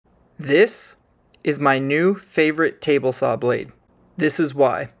This is my new favorite table saw blade. This is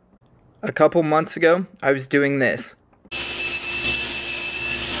why. A couple months ago, I was doing this.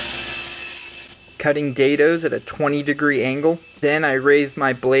 Cutting dados at a 20-degree angle. Then I raised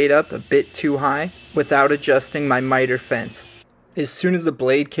my blade up a bit too high without adjusting my miter fence. As soon as the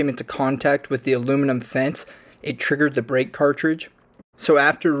blade came into contact with the aluminum fence, it triggered the brake cartridge. So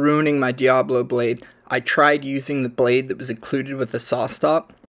after ruining my Diablo blade, I tried using the blade that was included with the SawStop,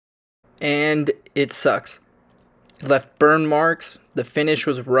 and it sucks. It left burn marks, the finish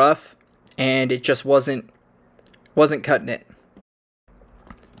was rough, and it just wasn't cutting it.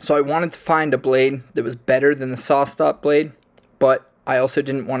 So I wanted to find a blade that was better than the SawStop blade, but I also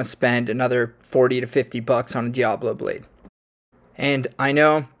didn't want to spend another 40 to 50 bucks on a Diablo blade. And I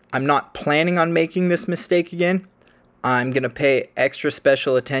know I'm not planning on making this mistake again. I'm going to pay extra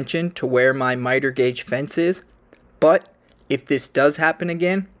special attention to where my miter gauge fence is, but if this does happen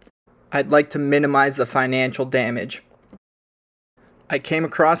again, I'd like to minimize the financial damage. I came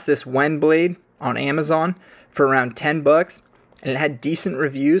across this Wen blade on Amazon for around 10 bucks, and it had decent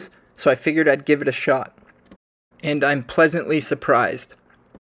reviews, so I figured I'd give it a shot. And I'm pleasantly surprised.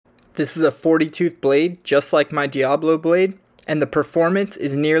 This is a 40-tooth blade, just like my Diablo blade, and the performance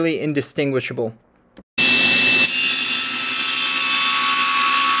is nearly indistinguishable.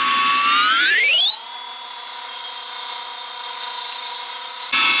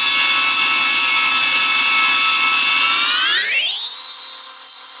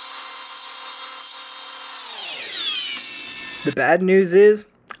 The bad news is,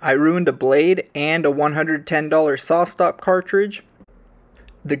 I ruined a blade and a $110 SawStop cartridge.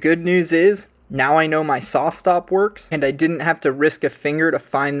 The good news is, now I know my SawStop works, and I didn't have to risk a finger to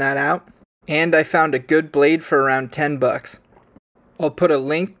find that out. And I found a good blade for around 10 bucks. I'll put a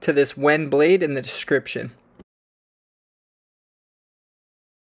link to this Wen blade in the description.